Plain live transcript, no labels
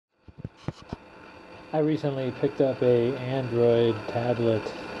I recently picked up a Android tablet,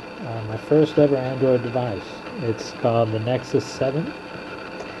 my first ever Android device. It's called the Nexus 7,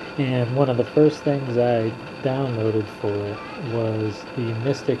 and one of the first things I downloaded for it was the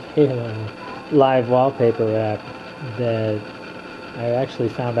Mystic Halo live wallpaper app that I actually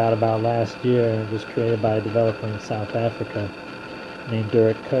found out about last year. It was created by a developer in South Africa named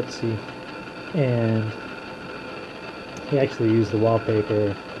Dirk Kutsi, and he actually used the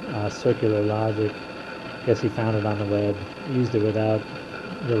wallpaper circular logic. I guess he found it on the web, used it without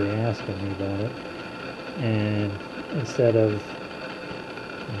really asking me about it, and instead of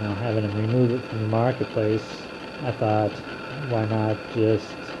having him remove it from the marketplace, I thought, why not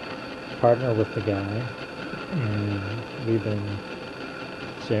just partner with the guy, and we've been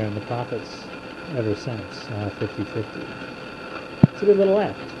sharing the profits ever since, 50-50. It's a good little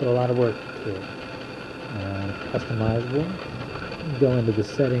app. It's put a lot of work to it. Customizable. Go into the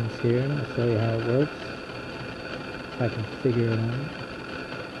settings here and I'll show you how it works. If I can figure it out.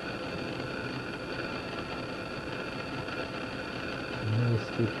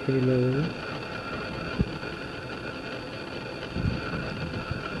 Mystic Halo.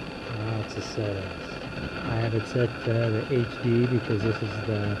 Lots of settings. I have it set to HD because this is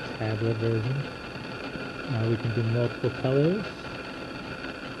the tablet version. We can do multiple colors.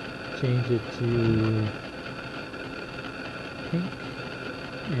 Change it to pink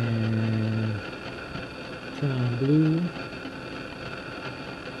and turn on blue.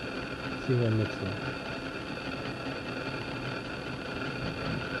 See what it looks like.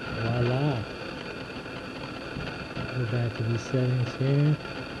 Voila! Go back to these settings here.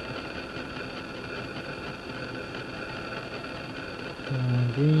 Turn on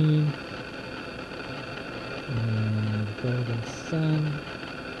green and golden sun.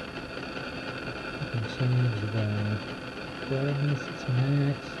 You can change the brightness, it's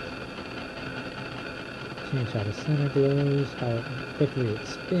maxed. Change how the center glows, how quickly it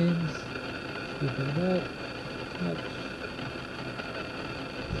spins. Speed it up, touch.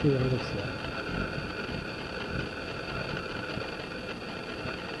 See what it looks like.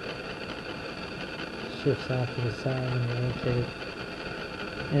 Shifts off to the side when you rotate.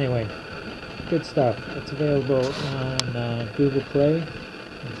 Anyway, good stuff. It's available on Google Play.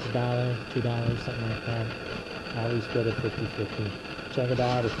 It's $1, $2, something like that. We split it 50-50. Check it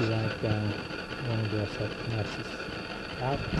out if you like want to dress up Nexus. Out.